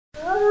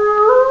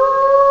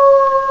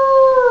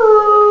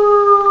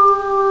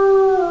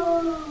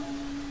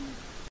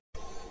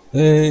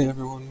Hey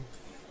everyone,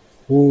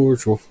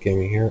 Forge Wolf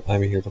Gaming here.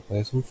 I'm here to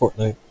play some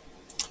Fortnite.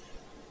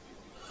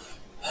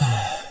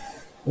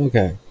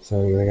 Okay, so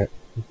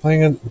I'm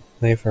playing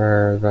it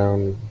for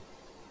around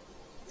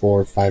 4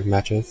 or 5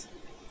 matches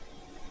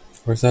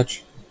or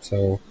such.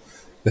 So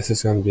this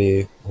is going to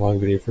be a long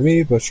video for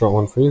me, but a short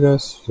one for you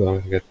guys. So I'm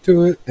going to get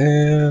to it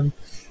and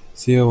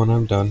see you when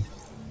I'm done.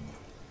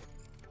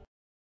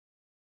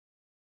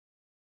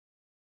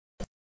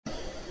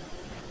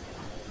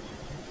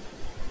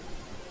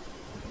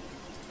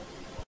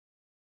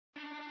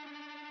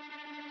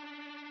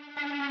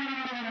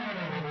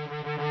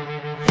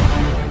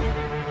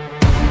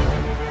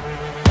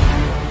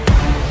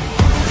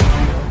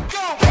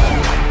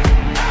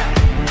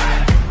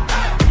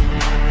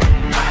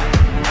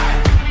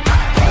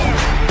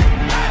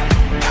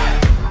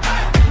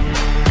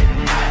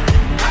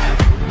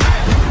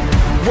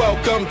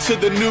 Welcome to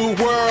the new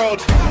world.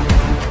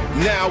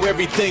 Now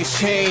everything's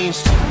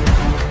changed.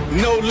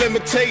 No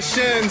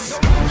limitations.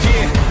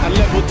 Yeah, I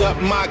leveled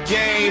up my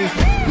game.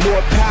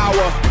 More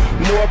power,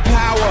 more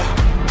power.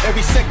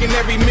 Every second,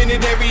 every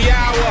minute, every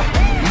hour.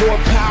 More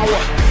power,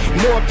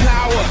 more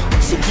power.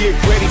 So get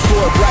ready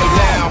for it right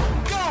now.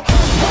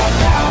 More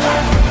power,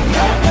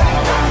 more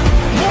power,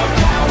 more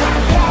power,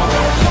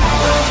 power,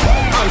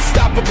 power.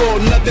 Unstoppable,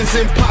 nothing's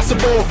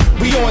impossible.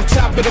 We on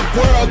top of the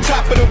world,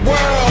 top of the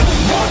world.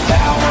 More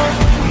power,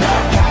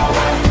 more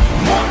power,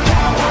 more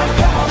power,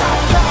 power,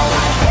 power.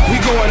 We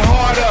going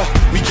harder,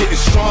 we getting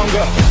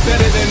stronger,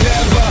 better than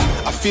ever.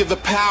 I feel the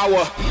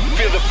power,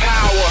 feel the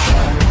power.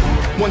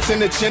 Once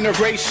in a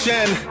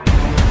generation,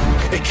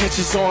 it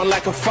catches on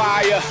like a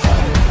fire.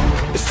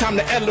 It's time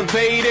to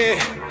elevate it.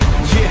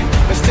 Yeah,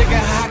 let's take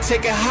it high,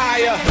 take it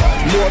higher.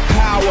 More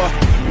power,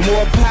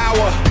 more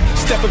power.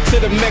 Step up to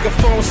the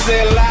megaphone,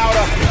 say it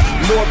louder.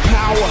 More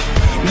power,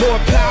 more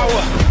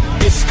power.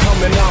 It's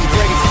coming, I'm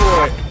ready for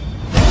it.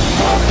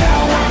 More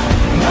power,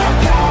 more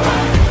power,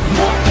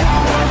 more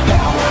power,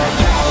 power,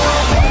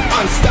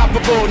 power.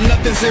 Unstoppable,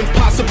 nothing's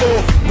impossible.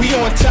 We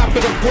on top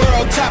of the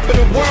world, top of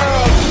the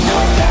world.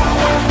 More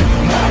power,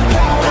 more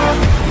power,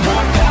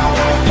 more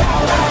power,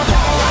 power,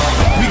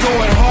 power. We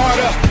going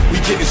harder, we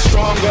getting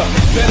stronger,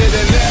 better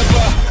than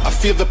ever. I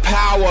feel the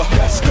power.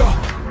 Let's go.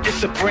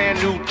 It's a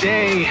brand new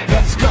day.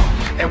 Let's go.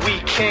 And we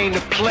came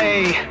to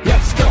play.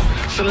 Let's go.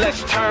 So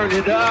let's turn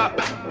it up.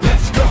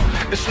 Let's go.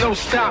 There's no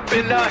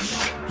stopping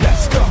us.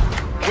 Let's go.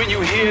 When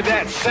you hear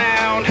that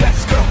sound,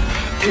 let's go.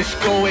 It's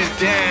going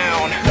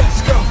down.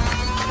 Let's go.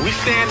 We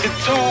standing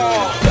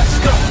tall. Let's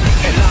go.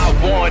 And I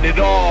want it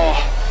all.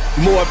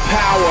 More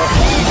power.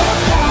 More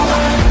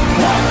power.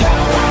 More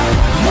power.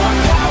 More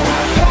power.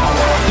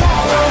 Power.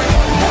 Power.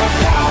 More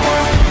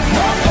power.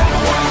 More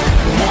power.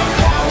 More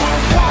power.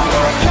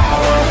 Power.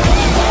 Power.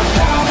 More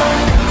power.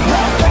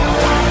 More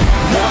power.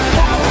 More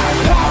power.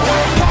 Power.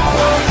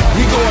 Power.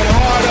 We going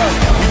harder.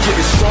 We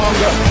getting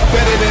stronger.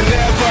 Better than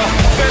ever.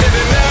 Better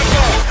than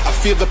ever. I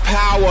feel the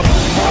power.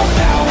 More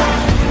power.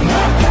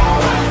 More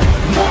power.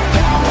 More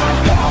power.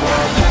 Power.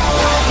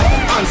 Power.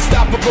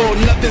 Unstoppable,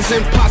 nothing's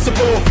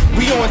impossible.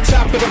 We on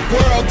top of the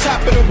world,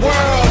 top of the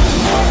world.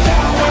 More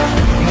power.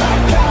 More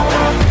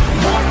power.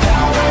 More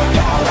power.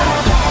 Power.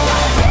 Power.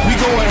 We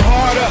going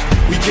harder.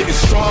 We getting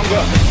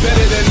stronger.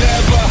 Better than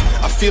ever.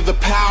 I feel the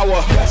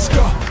power. Let's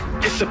go.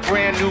 It's a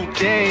brand new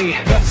day.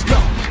 Let's go.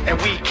 And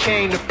we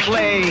came to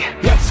play.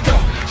 Let's go.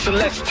 So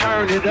let's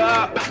turn it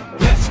up.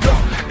 Let's go.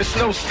 There's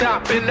no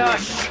stopping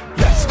us.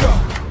 Let's go.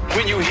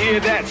 When you hear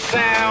that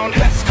sound,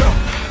 let's go.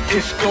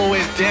 It's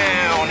going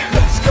down.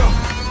 Let's go.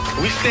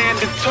 We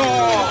standing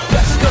tall.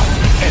 Let's go.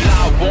 And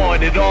I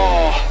want it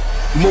all.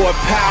 More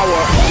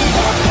power.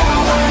 More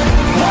power.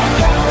 More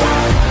power.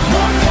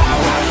 More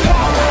power.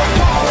 Power.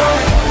 Power.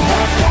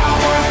 More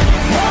power.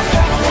 More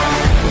power.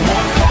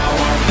 More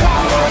power.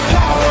 Power.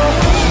 Power.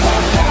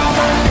 More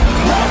power.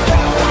 More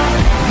power.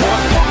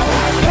 More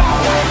power.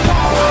 Power.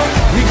 Power.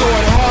 We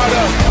going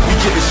harder. We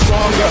getting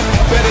stronger.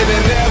 Better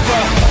than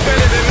ever.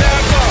 Better than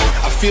ever.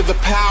 I feel the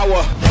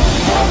power.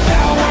 More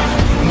power.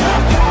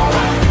 More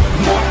power.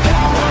 More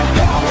power.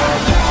 Power.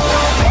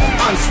 Power.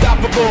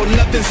 Unstoppable,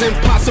 nothing's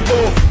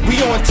impossible.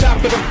 We on top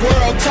of the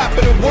world, top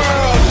of the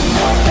world.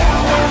 More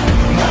power.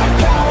 More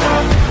power.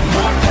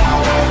 More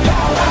power.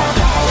 Power.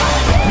 Power.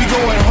 We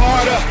going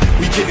harder.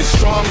 We getting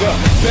stronger.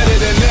 Better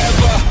than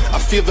ever. I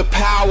feel the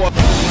power.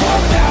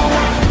 More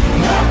power.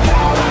 More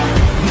power.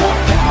 More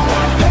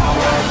power.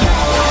 Power.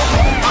 Power.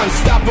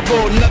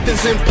 Unstoppable,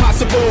 nothing's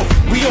impossible.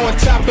 We on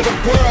top of the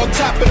world,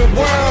 top of the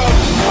world.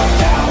 More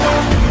power.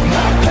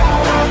 More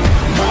power.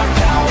 More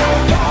power.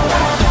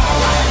 Power.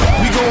 Power.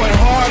 We going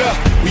harder.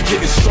 We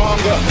getting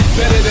stronger.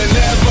 Better than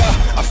ever.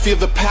 I feel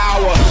the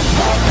power.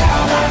 More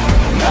power.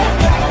 More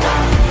power.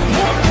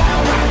 More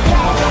power.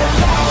 Power.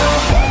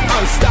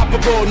 Power.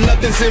 Unstoppable,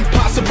 nothing's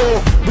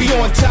impossible. We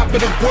on top of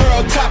the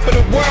world, top of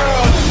the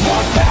world.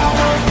 More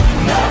power.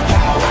 More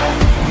power.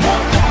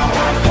 More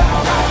power.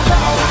 Power.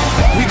 Power.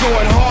 We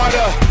going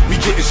harder. We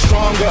getting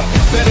stronger.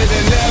 Better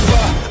than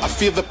ever. I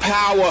feel the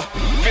power.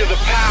 Feel the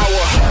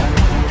power.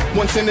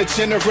 Once in a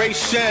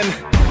generation,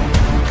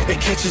 It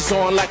catches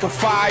on like a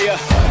fire.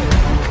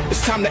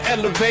 It's time to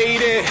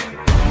elevate it.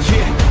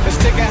 Yeah, let's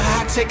take it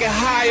high, take it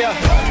higher.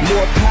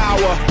 More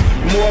power,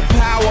 more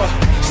power.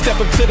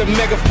 Step up to the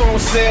megaphone,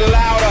 say it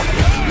louder.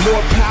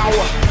 More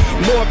power,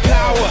 more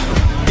power.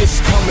 It's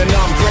coming,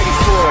 I'm ready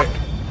for it.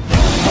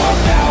 More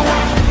power,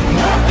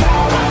 more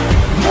power,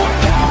 more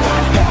power,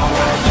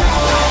 power,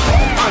 power.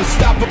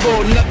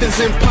 Unstoppable, nothing's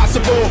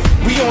impossible.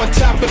 We on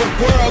top of the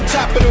world,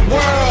 top of the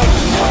world.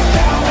 More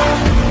power,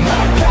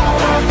 more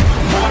power,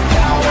 more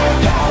power,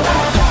 power,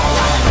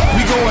 power.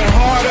 We going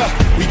harder,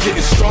 we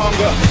getting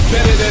stronger,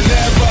 better than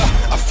ever.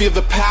 I feel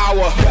the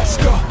power. Let's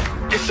go.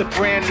 It's a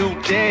brand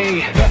new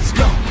day. Let's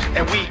go.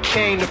 And we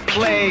came to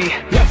play.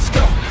 Let's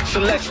go. So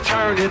let's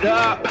turn it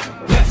up.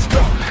 Let's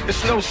go.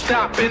 There's no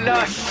stopping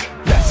us.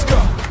 Let's go.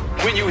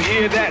 When you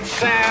hear that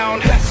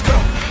sound, let's go.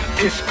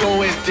 It's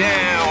going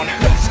down.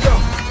 Let's go.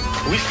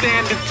 We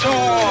standing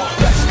tall.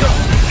 Let's go.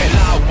 And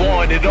I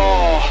want it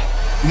all.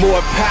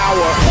 More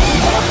power.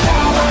 More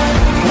power.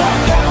 More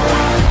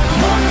power.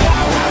 More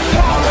power.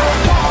 Power.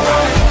 Power.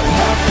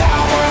 More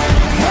power.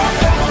 More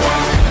power.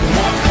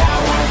 More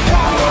power.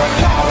 Power.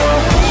 Power.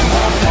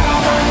 More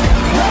power.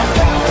 More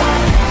power.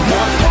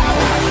 More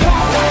power.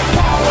 Power.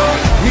 Power.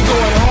 We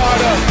going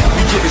harder.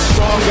 We getting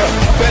stronger.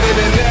 Better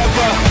than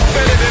ever.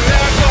 Better than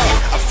ever.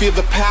 I feel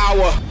the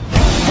power.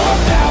 More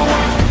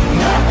power.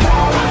 More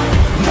power.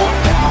 More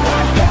power.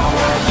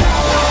 Power.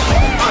 Power.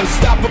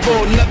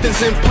 Unstoppable,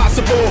 nothing's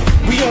impossible.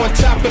 We on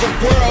top of the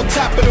world,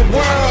 top of the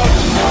world.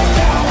 More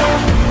power,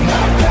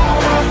 more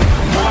power,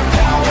 more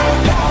power,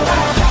 power,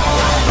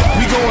 power.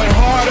 We going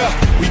harder,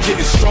 we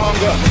getting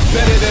stronger,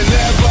 better than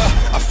ever.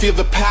 I feel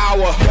the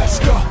power. Let's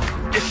go.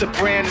 It's a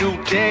brand new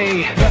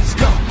day. Let's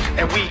go.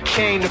 And we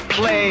came to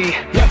play.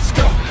 Let's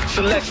go.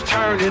 So let's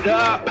turn it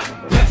up.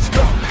 Let's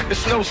go.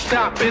 There's no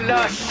stopping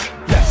us.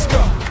 Let's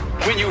go.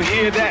 When you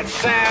hear that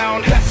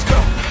sound, let's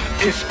go.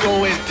 It's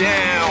going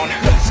down.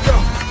 Let's go.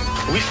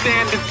 We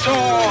standing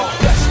tall.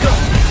 Let's go.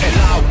 And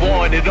I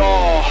want it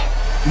all.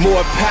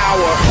 More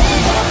power.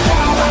 More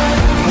power.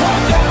 More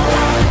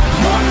power.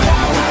 More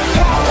power.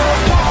 Power.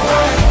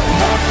 Power.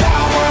 More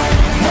power.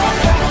 More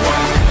power.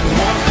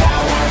 More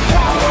power.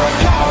 Power.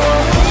 Power.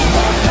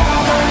 More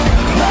power.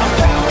 More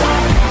power.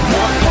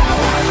 More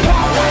power.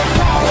 Power.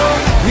 Power.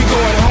 We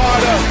going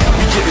harder.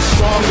 We getting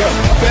stronger.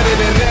 Better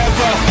than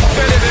ever.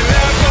 Better than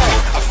ever.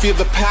 I feel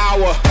the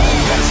power.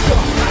 Let's go.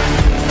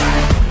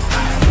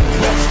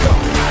 Let's go.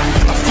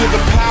 I feel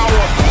the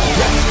power.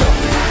 Let's go.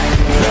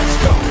 Let's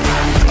go.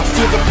 I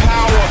feel the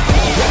power.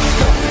 Let's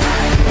go.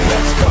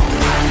 Let's go.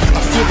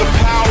 I feel the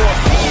power.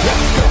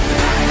 Let's go.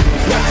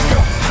 Let's go.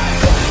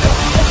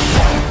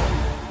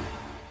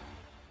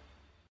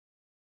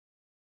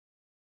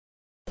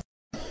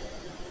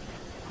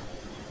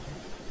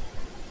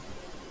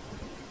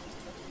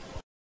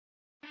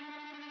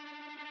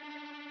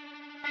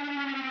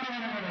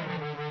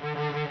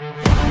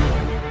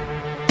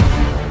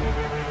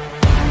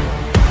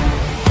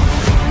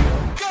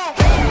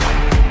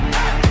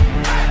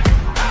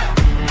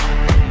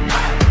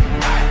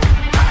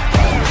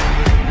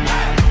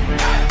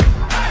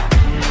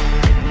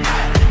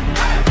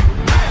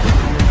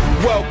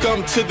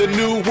 Welcome to the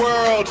new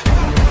world.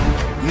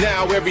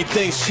 Now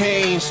everything's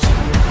changed.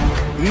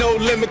 No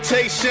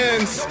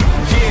limitations.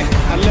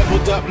 Yeah, I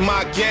leveled up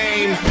my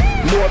game.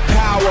 More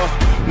power,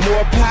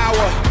 more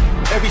power.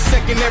 Every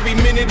second, every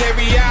minute,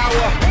 every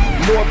hour.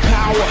 More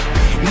power,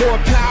 more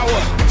power.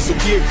 So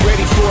get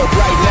ready for it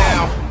right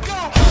now.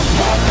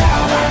 More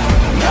power,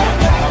 more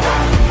power,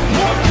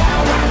 more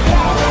power,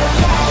 power,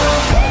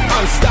 power.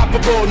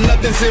 Unstoppable,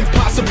 nothing's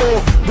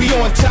impossible. We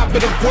on top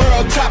of the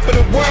world, top of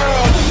the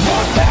world.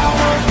 More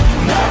power,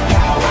 more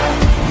power,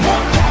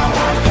 more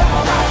power,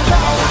 power,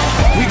 power.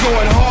 We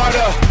going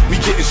harder, we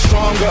getting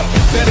stronger,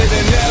 better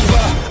than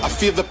ever. I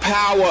feel the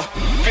power,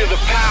 feel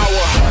the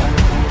power.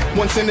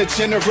 Once in a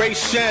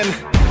generation,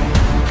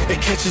 it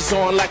catches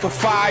on like a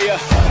fire.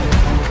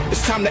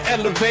 It's time to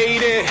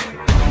elevate it.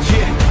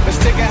 Yeah, let's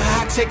take it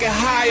high, take it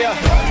higher.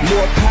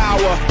 More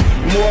power,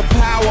 more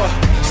power.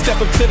 Step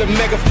up to the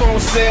megaphone,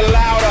 say it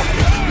louder.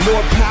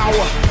 More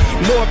power,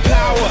 more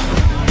power.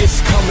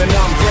 It's coming,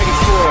 I'm ready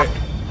for it.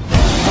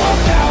 More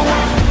power,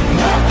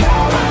 more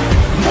power,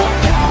 more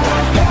power,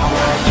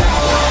 power,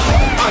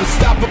 power.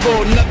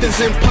 Unstoppable, nothing's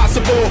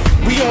impossible.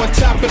 We on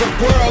top of the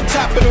world,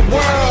 top of the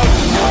world.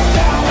 More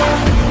power,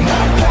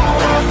 more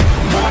power,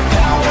 more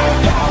power,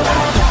 power,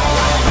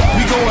 power.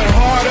 We going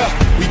harder,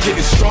 we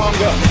getting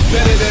stronger,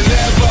 better than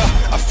ever.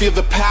 I feel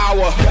the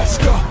power. Let's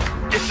go.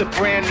 It's a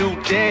brand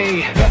new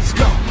day. Let's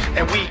go.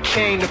 And we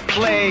came to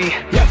play.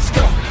 Let's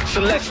go. So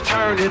let's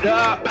turn it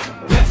up.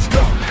 Let's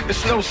go.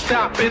 There's no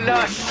stopping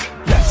us.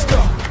 Let's go.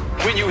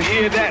 When you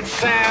hear that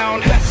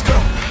sound, let's go.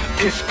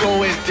 It's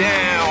going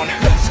down.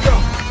 Let's go.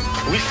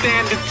 We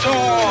standing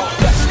tall.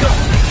 Let's go.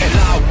 And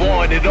I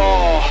want it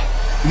all.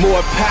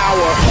 More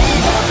power.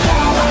 More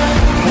power.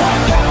 More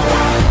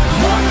power.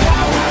 More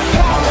power.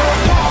 Power.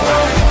 Power.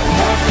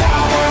 More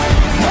power.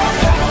 More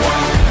power.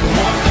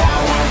 More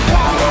power.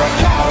 Power.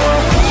 Power.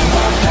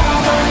 More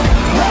power.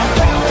 More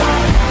power.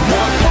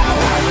 More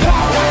power.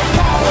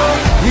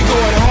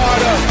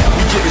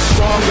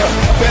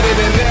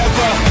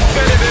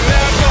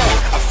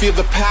 you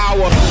the power.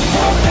 More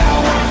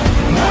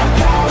power, more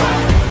power.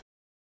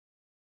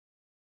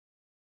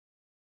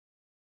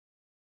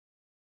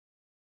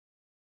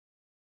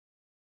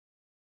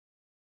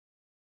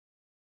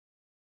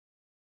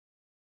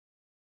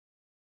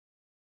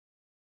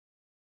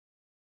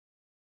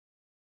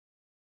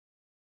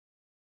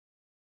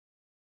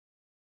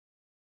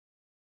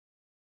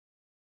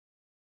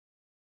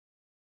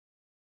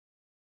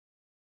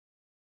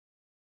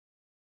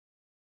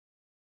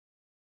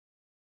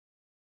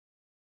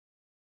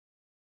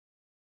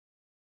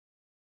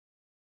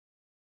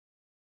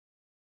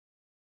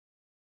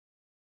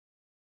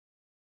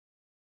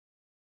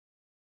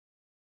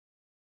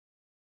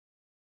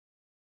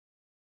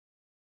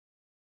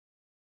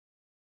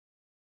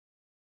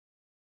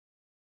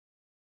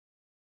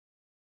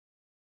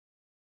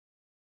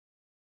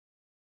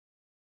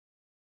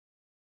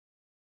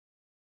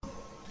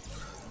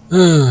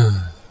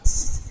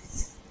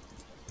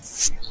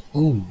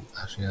 Ooh,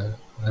 actually,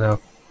 I now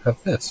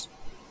have this.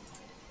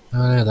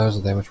 Oh yeah, that was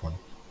a damaged one.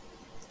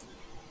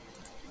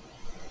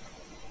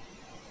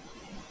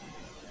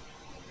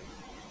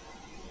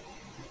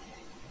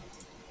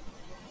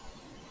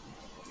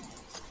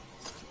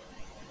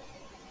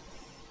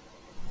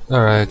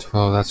 Alright,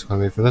 well that's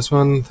going to be for this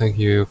one. Thank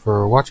you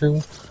for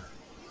watching.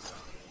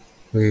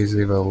 Please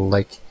leave a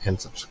like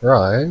and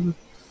subscribe.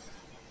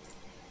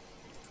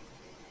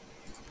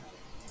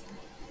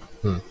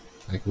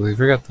 I completely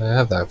forget that I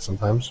have that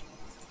sometimes.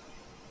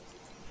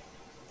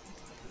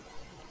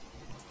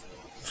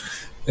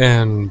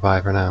 And bye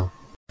for now.